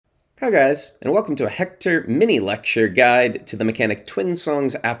Hi guys, and welcome to a Hector mini-lecture guide to the mechanic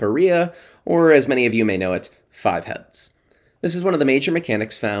Twinsong's Aporrhoia, or as many of you may know it, 5 heads. This is one of the major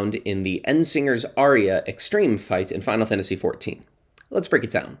mechanics found in the Endsinger's Aria extreme fight in Final Fantasy XIV. Let's break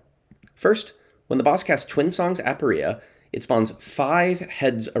it down. First, when the boss casts Twinsong's Aporrhoia, it spawns 5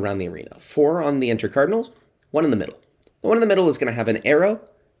 heads around the arena, 4 on the intercardinals, 1 in the middle. The one in the middle is going to have an arrow.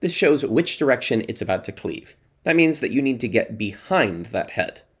 This shows which direction it's about to cleave. That means that you need to get behind that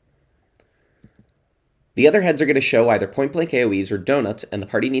head. The other heads are going to show either point-blank AoEs or donuts, and the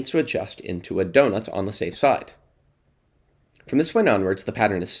party needs to adjust into a donut on the safe side. From this point onwards, the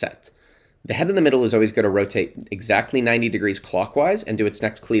pattern is set. The head in the middle is always going to rotate exactly 90 degrees clockwise and do its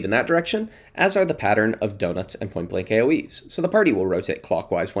next cleave in that direction, as are the pattern of donuts and point-blank AoEs, so the party will rotate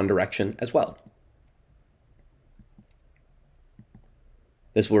clockwise one direction as well.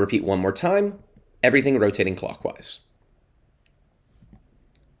 This will repeat one more time, everything rotating clockwise.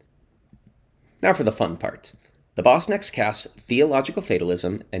 Now for the fun part. The boss next casts Theological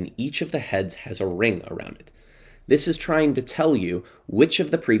Fatalism, and each of the heads has a ring around it. This is trying to tell you which of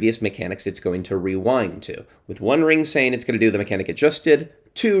the previous mechanics it's going to rewind to, with 1 ring saying it's going to do the mechanic it just did,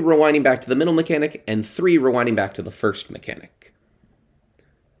 2 rewinding back to the middle mechanic, and 3 rewinding back to the first mechanic.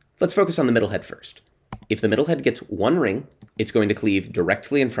 Let's focus on the middle head first. If the middle head gets 1 ring, it's going to cleave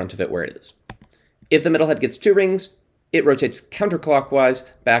directly in front of it where it is. If the middle head gets 2 rings, it rotates counterclockwise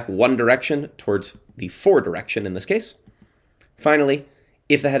back 1 direction towards the 4 direction in this case. Finally,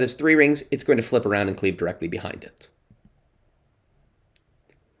 if the head has 3 rings, it's going to flip around and cleave directly behind it.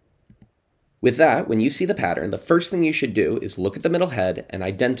 With that, when you see the pattern, the first thing you should do is look at the middle head and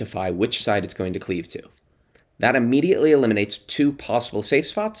identify which side it's going to cleave to. That immediately eliminates 2 possible safe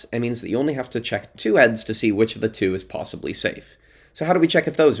spots and means that you only have to check 2 heads to see which of the 2 is possibly safe. So how do we check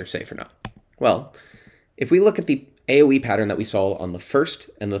if those are safe or not? Well, if we look at the AoE pattern that we saw on the first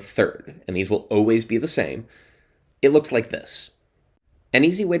and the third, and these will always be the same, it looked like this. An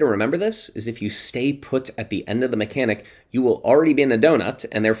easy way to remember this is if you stay put at the end of the mechanic, you will already be in a donut,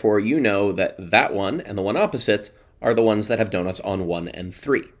 and therefore you know that that one and the one opposite are the ones that have donuts on 1 and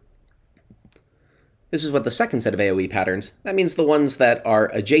 3. This is what the second set of AoE patterns, that means the ones that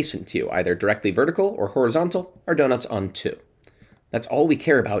are adjacent to you, either directly vertical or horizontal, are donuts on 2. That's all we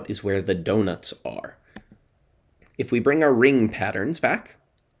care about is where the donuts are. If we bring our ring patterns back,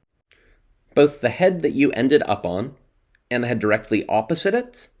 both the head that you ended up on and the head directly opposite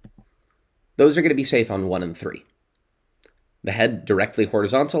it, those are going to be safe on 1 and 3. The head directly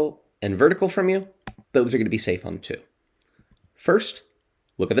horizontal and vertical from you, those are going to be safe on 2. First,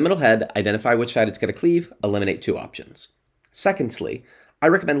 look at the middle head, identify which side it's going to cleave, eliminate 2 options. Secondly, I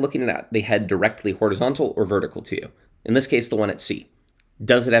recommend looking at the head directly horizontal or vertical to you. In this case, the one at C.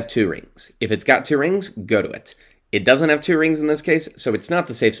 Does it have 2 rings? If it's got 2 rings, go to it. It doesn't have 2 rings in this case, so it's not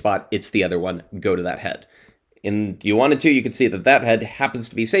the safe spot, it's the other one. Go to that head. And if you wanted to, you could see that that head happens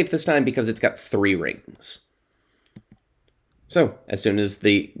to be safe this time because it's got 3 rings. So, as soon as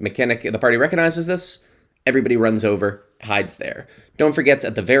the mechanic of the party recognizes this, everybody runs over, hides there. Don't forget,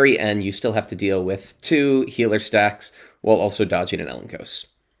 at the very end, you still have to deal with 2 healer stacks while also dodging an Elenkos.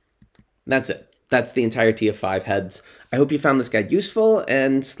 That's it. That's the entirety of 5 heads. I hope you found this guide useful,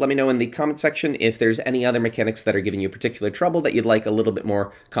 and let me know in the comment section if there's any other mechanics that are giving you particular trouble that you'd like a little bit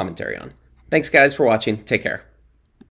more commentary on. Thanks guys for watching, take care.